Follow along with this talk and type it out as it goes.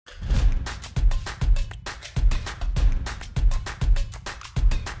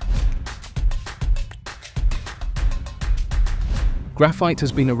Graphite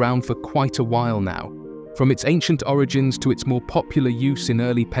has been around for quite a while now. From its ancient origins to its more popular use in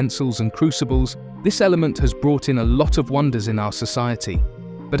early pencils and crucibles, this element has brought in a lot of wonders in our society.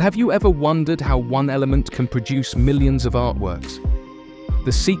 But have you ever wondered how one element can produce millions of artworks?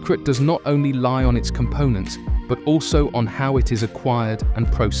 The secret does not only lie on its components, but also on how it is acquired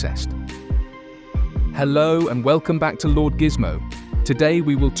and processed. Hello and welcome back to Lord Gizmo. Today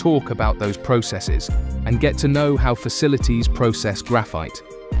we will talk about those processes and get to know how facilities process graphite.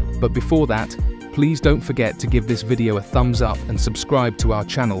 But before that, please don't forget to give this video a thumbs up and subscribe to our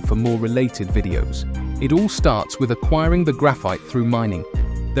channel for more related videos. It all starts with acquiring the graphite through mining.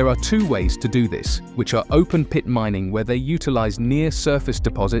 There are two ways to do this, which are open pit mining where they utilize near-surface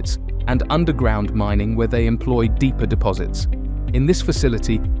deposits and underground mining where they employ deeper deposits. In this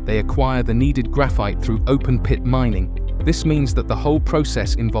facility, they acquire the needed graphite through open pit mining. This means that the whole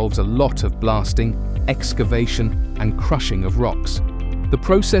process involves a lot of blasting, excavation, and crushing of rocks. The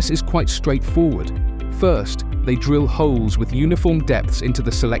process is quite straightforward. First, they drill holes with uniform depths into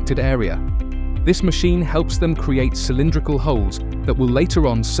the selected area. This machine helps them create cylindrical holes that will later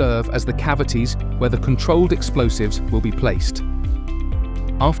on serve as the cavities where the controlled explosives will be placed.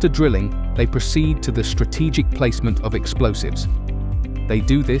 After drilling, they proceed to the strategic placement of explosives. They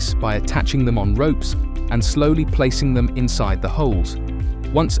do this by attaching them on ropes and slowly placing them inside the holes.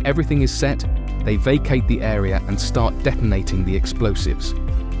 Once everything is set, they vacate the area and start detonating the explosives.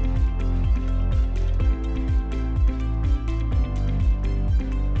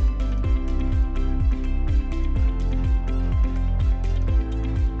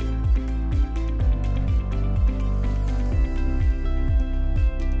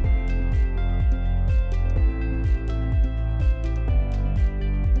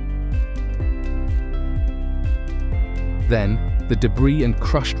 Then, the debris and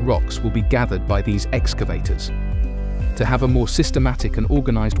crushed rocks will be gathered by these excavators. To have a more systematic and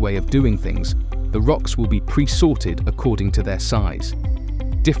organized way of doing things, the rocks will be pre-sorted according to their size.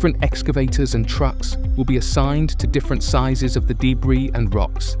 Different excavators and trucks will be assigned to different sizes of the debris and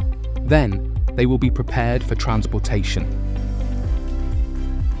rocks. Then, they will be prepared for transportation.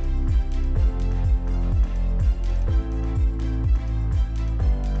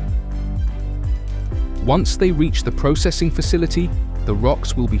 Once they reach the processing facility, the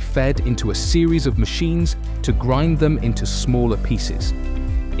rocks will be fed into a series of machines to grind them into smaller pieces.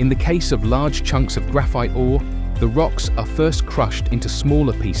 In the case of large chunks of graphite ore, the rocks are first crushed into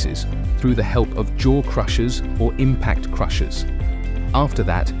smaller pieces through the help of jaw crushers or impact crushers. After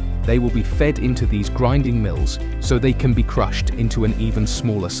that, they will be fed into these grinding mills so they can be crushed into an even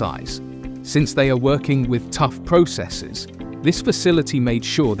smaller size. Since they are working with tough processes, this facility made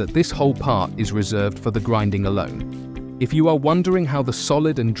sure that this whole part is reserved for the grinding alone. If you are wondering how the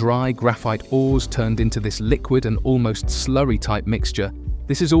solid and dry graphite ores turned into this liquid and almost slurry type mixture,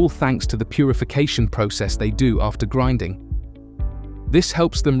 this is all thanks to the purification process they do after grinding. This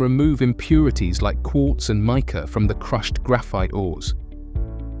helps them remove impurities like quartz and mica from the crushed graphite ores.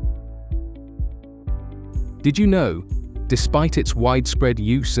 Did you know, despite its widespread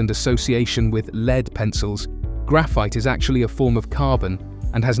use and association with lead pencils, graphite is actually a form of carbon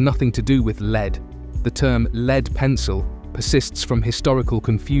and has nothing to do with lead. The term lead pencil persists from historical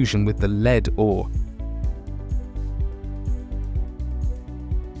confusion with the lead ore.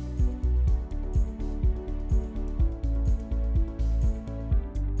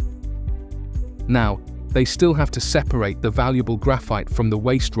 Now, they still have to separate the valuable graphite from the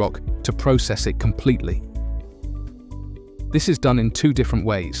waste rock to process it completely. This is done in two different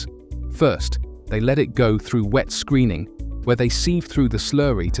ways. First, they let it go through wet screening, where they sieve through the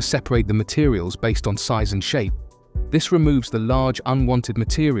slurry to separate the materials based on size and shape. This removes the large unwanted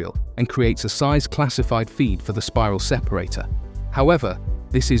material and creates a size-classified feed for the spiral separator. However,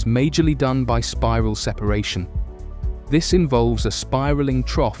 this is majorly done by spiral separation. This involves a spiraling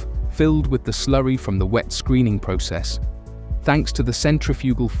trough filled with the slurry from the wet screening process. Thanks to the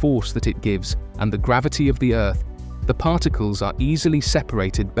centrifugal force that it gives and the gravity of the Earth, the particles are easily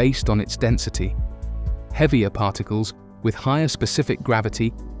separated based on its density. Heavier particles, with higher specific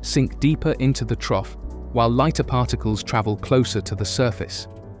gravity, sink deeper into the trough, while lighter particles travel closer to the surface.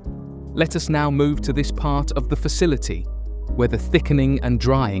 Let us now move to this part of the facility, where the thickening and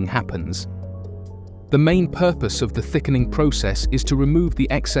drying happens. The main purpose of the thickening process is to remove the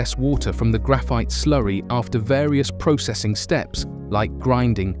excess water from the graphite slurry after various processing steps, like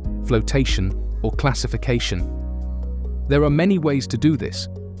grinding, flotation, or classification. There are many ways to do this,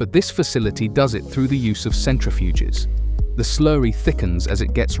 but this facility does it through the use of centrifuges. The slurry thickens as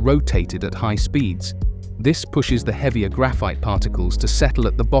it gets rotated at high speeds. This pushes the heavier graphite particles to settle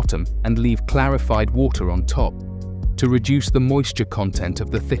at the bottom and leave clarified water on top. To reduce the moisture content of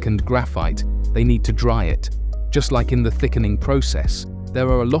the thickened graphite, they need to dry it. Just like in the thickening process, there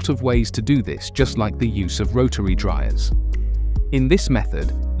are a lot of ways to do this, just like the use of rotary dryers. In this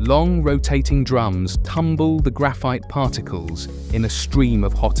method, long rotating drums tumble the graphite particles in a stream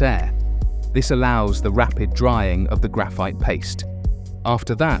of hot air. This allows the rapid drying of the graphite paste.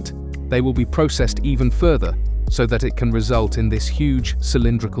 After that, they will be processed even further so that it can result in this huge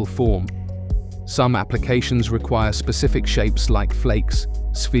cylindrical form. Some applications require specific shapes like flakes,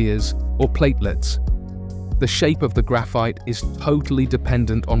 spheres, or platelets. The shape of the graphite is totally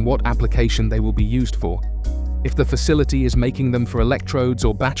dependent on what application they will be used for. If the facility is making them for electrodes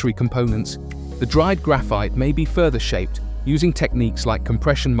or battery components, the dried graphite may be further shaped using techniques like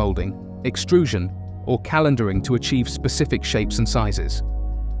compression molding, extrusion, or calendaring to achieve specific shapes and sizes.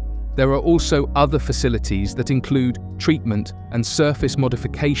 There are also other facilities that include treatment and surface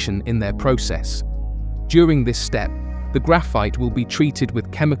modification in their process. During this step, the graphite will be treated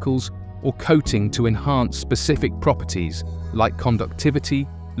with chemicals or coating to enhance specific properties like conductivity,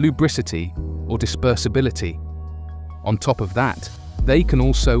 lubricity, or dispersibility. On top of that, they can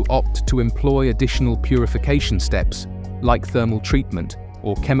also opt to employ additional purification steps like thermal treatment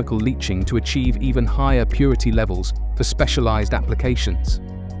or chemical leaching to achieve even higher purity levels for specialized applications.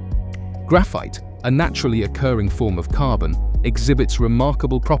 Graphite, a naturally occurring form of carbon, exhibits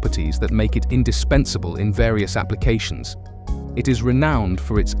remarkable properties that make it indispensable in various applications. It is renowned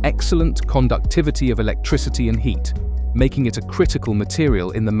for its excellent conductivity of electricity and heat, making it a critical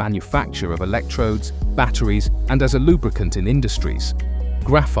material in the manufacture of electrodes, batteries, and as a lubricant in industries.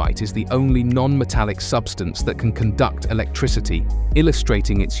 Graphite is the only non-metallic substance that can conduct electricity,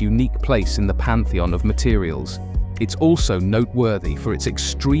 illustrating its unique place in the pantheon of materials. It's also noteworthy for its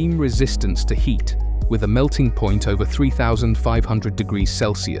extreme resistance to heat, with a melting point over 3,500 degrees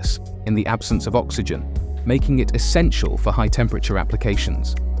Celsius in the absence of oxygen, making it essential for high-temperature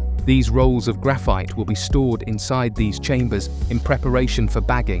applications. These rolls of graphite will be stored inside these chambers in preparation for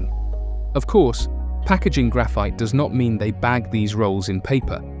bagging. Of course, packaging graphite does not mean they bag these rolls in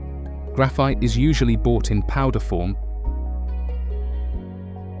paper. Graphite is usually bought in powder form.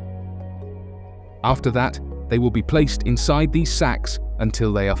 After that, they will be placed inside these sacks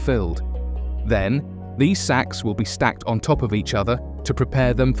until they are filled. Then, these sacks will be stacked on top of each other to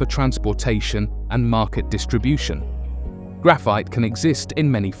prepare them for transportation and market distribution. Graphite can exist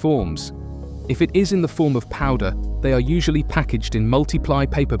in many forms. If it is in the form of powder, they are usually packaged in multiply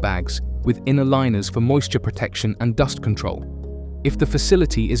paper bags with inner liners for moisture protection and dust control. If the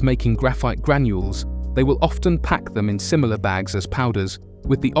facility is making graphite granules, they will often pack them in similar bags as powders,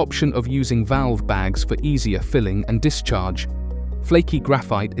 with the option of using valve bags for easier filling and discharge. Flaky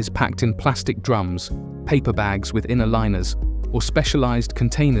graphite is packed in plastic drums, paper bags with inner liners, or specialized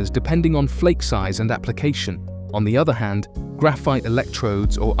containers depending on flake size and application. On the other hand, graphite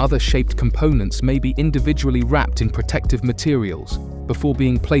electrodes or other shaped components may be individually wrapped in protective materials before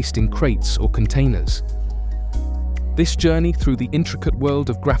being placed in crates or containers. This journey through the intricate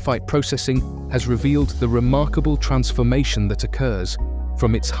world of graphite processing has revealed the remarkable transformation that occurs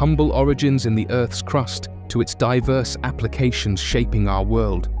from its humble origins in the Earth's crust to its diverse applications shaping our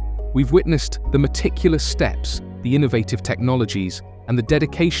world. We've witnessed the meticulous steps, the innovative technologies, and the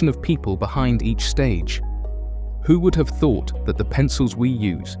dedication of people behind each stage. Who would have thought that the pencils we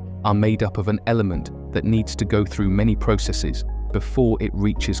use are made up of an element that needs to go through many processes before it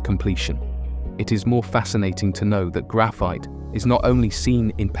reaches completion? It is more fascinating to know that graphite is not only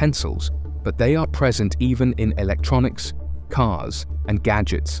seen in pencils, but they are present even in electronics, cars, and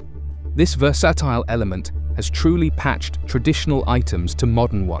gadgets. This versatile element has truly patched traditional items to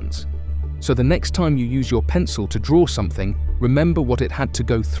modern ones. So the next time you use your pencil to draw something, remember what it had to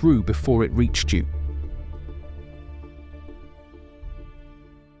go through before it reached you.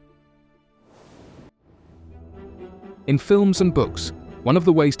 In films and books, one of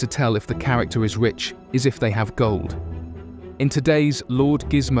the ways to tell if the character is rich is if they have gold. In today's Lord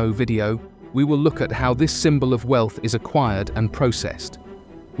Gizmo video, we will look at how this symbol of wealth is acquired and processed.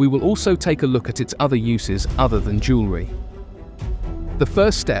 We will also take a look at its other uses other than jewelry. The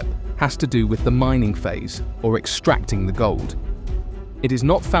first step has to do with the mining phase, or extracting the gold. It is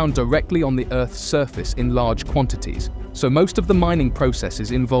not found directly on the Earth's surface in large quantities, so most of the mining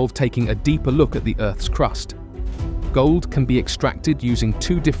processes involve taking a deeper look at the Earth's crust. Gold can be extracted using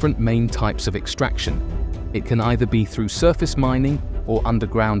two different main types of extraction. It can either be through surface mining or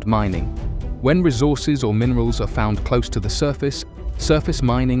underground mining. When resources or minerals are found close to the surface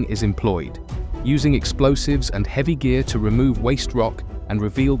mining is employed, using explosives and heavy gear to remove waste rock and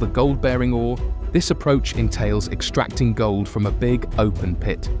reveal the gold-bearing ore. This approach entails extracting gold from a big, open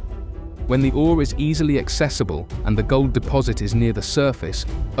pit. When the ore is easily accessible and the gold deposit is near the surface,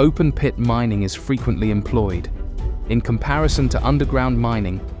 open-pit mining is frequently employed. In comparison to underground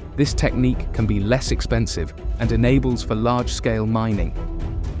mining, this technique can be less expensive and enables for large-scale mining.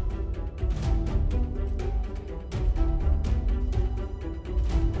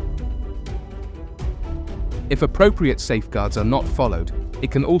 If appropriate safeguards are not followed,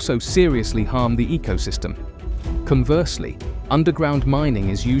 it can also seriously harm the ecosystem. Conversely, underground mining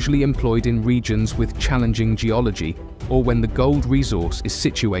is usually employed in regions with challenging geology or when the gold resource is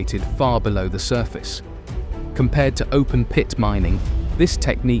situated far below the surface. Compared to open-pit mining, this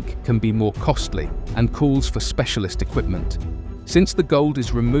technique can be more costly and calls for specialist equipment. Since the gold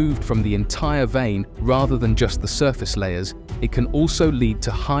is removed from the entire vein rather than just the surface layers, it can also lead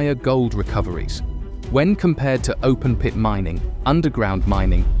to higher gold recoveries. When compared to open-pit mining, underground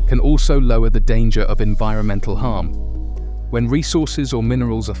mining can also lower the danger of environmental harm. When resources or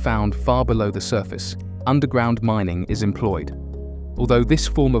minerals are found far below the surface, underground mining is employed. Although this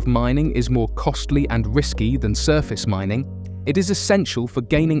form of mining is more costly and risky than surface mining, it is essential for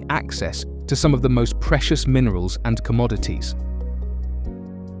gaining access to some of the most precious minerals and commodities.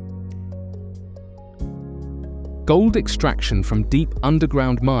 Gold extraction from deep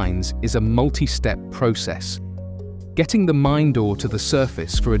underground mines is a multi-step process. Getting the mined ore to the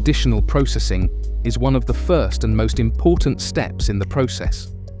surface for additional processing is one of the first and most important steps in the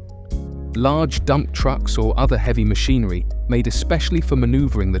process. Large dump trucks or other heavy machinery, made especially for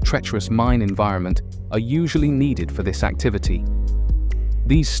maneuvering the treacherous mine environment, are usually needed for this activity.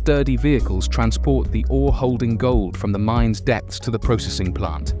 These sturdy vehicles transport the ore-holding gold from the mine's depths to the processing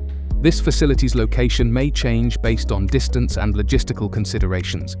plant. This facility's location may change based on distance and logistical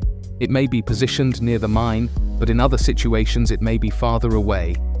considerations. It may be positioned near the mine, but in other situations it may be farther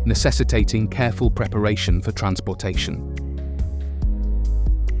away, necessitating careful preparation for transportation.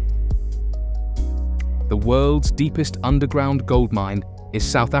 The world's deepest underground gold mine is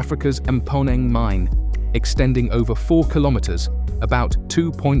South Africa's Mponeng mine, extending over 4 kilometers, about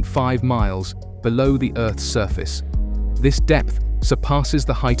 2.5 miles, below the Earth's surface. This depth surpasses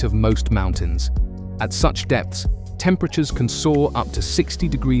the height of most mountains. At such depths, temperatures can soar up to 60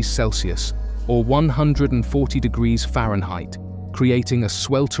 degrees Celsius or 140 degrees Fahrenheit, creating a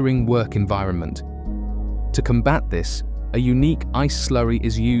sweltering work environment. To combat this, a unique ice slurry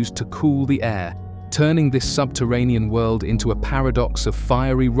is used to cool the air, turning this subterranean world into a paradox of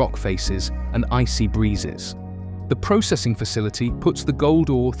fiery rock faces and icy breezes. The processing facility puts the gold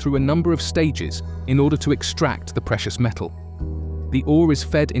ore through a number of stages in order to extract the precious metal. The ore is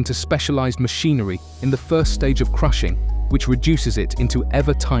fed into specialized machinery in the first stage of crushing, which reduces it into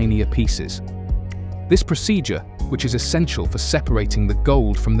ever tinier pieces. This procedure, which is essential for separating the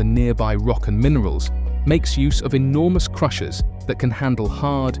gold from the nearby rock and minerals, makes use of enormous crushers that can handle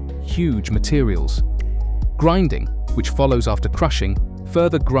hard, huge materials. Grinding, which follows after crushing,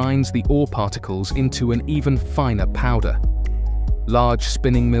 further grinds the ore particles into an even finer powder. Large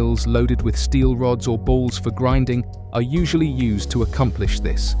spinning mills loaded with steel rods or balls for grinding are usually used to accomplish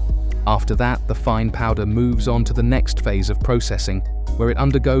this. After that, the fine powder moves on to the next phase of processing, where it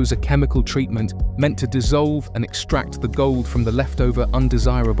undergoes a chemical treatment meant to dissolve and extract the gold from the leftover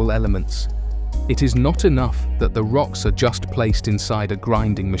undesirable elements. It is not enough that the rocks are just placed inside a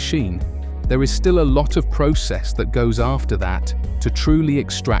grinding machine. There is still a lot of process that goes after that to truly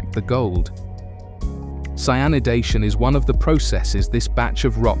extract the gold. Cyanidation is one of the processes this batch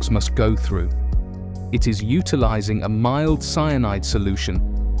of rocks must go through. It is utilizing a mild cyanide solution,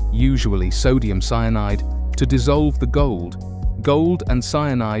 usually sodium cyanide, to dissolve the gold. Gold and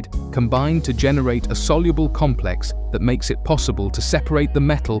cyanide combine to generate a soluble complex that makes it possible to separate the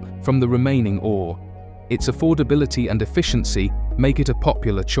metal from the remaining ore. Its affordability and efficiency make it a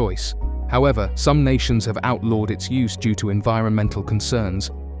popular choice. However, some nations have outlawed its use due to environmental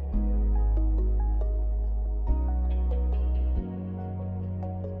concerns.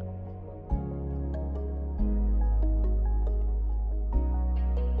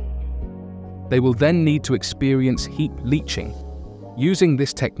 They will then need to experience heap leaching. Using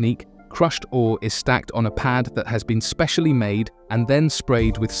this technique, crushed ore is stacked on a pad that has been specially made and then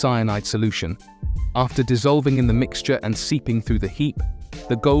sprayed with cyanide solution. After dissolving in the mixture and seeping through the heap,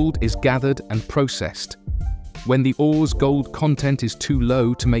 the gold is gathered and processed. When the ore's gold content is too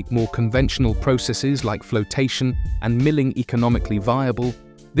low to make more conventional processes like flotation and milling economically viable,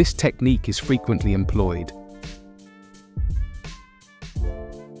 this technique is frequently employed.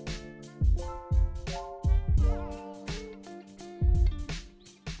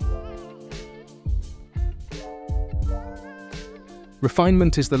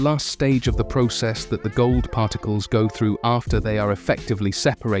 Refinement is the last stage of the process that the gold particles go through after they are effectively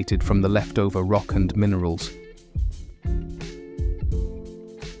separated from the leftover rock and minerals.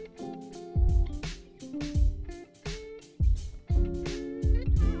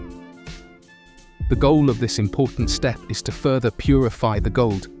 The goal of this important step is to further purify the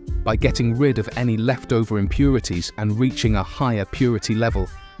gold by getting rid of any leftover impurities and reaching a higher purity level,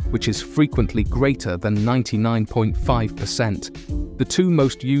 which is frequently greater than 99.5%. The two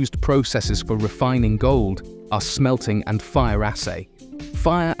most used processes for refining gold are smelting and fire assay.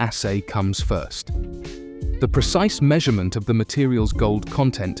 Fire assay comes first. The precise measurement of the material's gold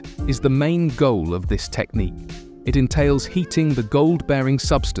content is the main goal of this technique. It entails heating the gold-bearing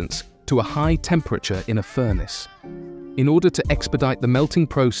substance to a high temperature in a furnace. In order to expedite the melting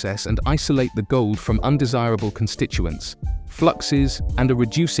process and isolate the gold from undesirable constituents, fluxes and a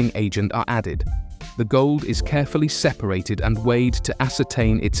reducing agent are added. The gold is carefully separated and weighed to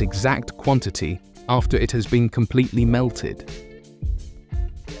ascertain its exact quantity after it has been completely melted.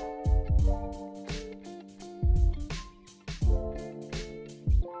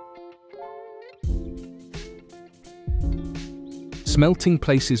 Smelting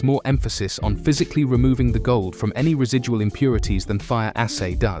places more emphasis on physically removing the gold from any residual impurities than fire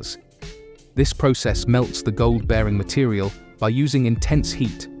assay does. This process melts the gold-bearing material by using intense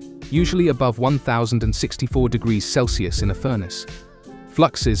heat, usually above 1064 degrees Celsius in a furnace.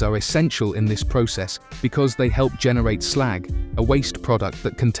 Fluxes are essential in this process because they help generate slag, a waste product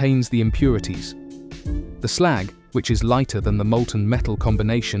that contains the impurities. The slag, which is lighter than the molten metal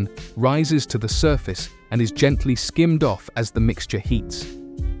combination, rises to the surface and is gently skimmed off as the mixture heats.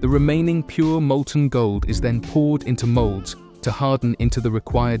 The remaining pure molten gold is then poured into molds to harden into the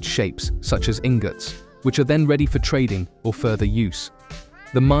required shapes, such as ingots, which are then ready for trading or further use.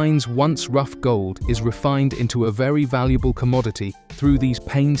 The mine's once rough gold is refined into a very valuable commodity through these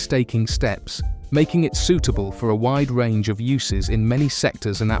painstaking steps, making it suitable for a wide range of uses in many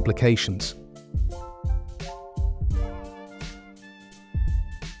sectors and applications.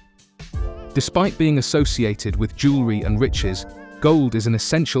 Despite being associated with jewelry and riches, gold is an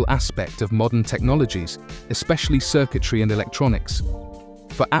essential aspect of modern technologies, especially circuitry and electronics.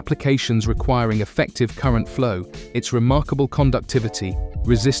 For applications requiring effective current flow, its remarkable conductivity,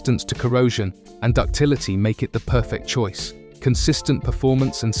 resistance to corrosion, and ductility make it the perfect choice. Consistent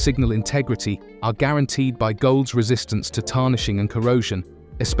performance and signal integrity are guaranteed by gold's resistance to tarnishing and corrosion,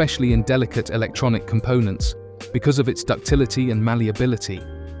 especially in delicate electronic components, because of its ductility and malleability.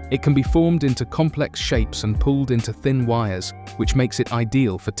 It can be formed into complex shapes and pulled into thin wires, which makes it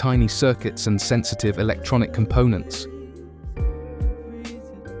ideal for tiny circuits and sensitive electronic components.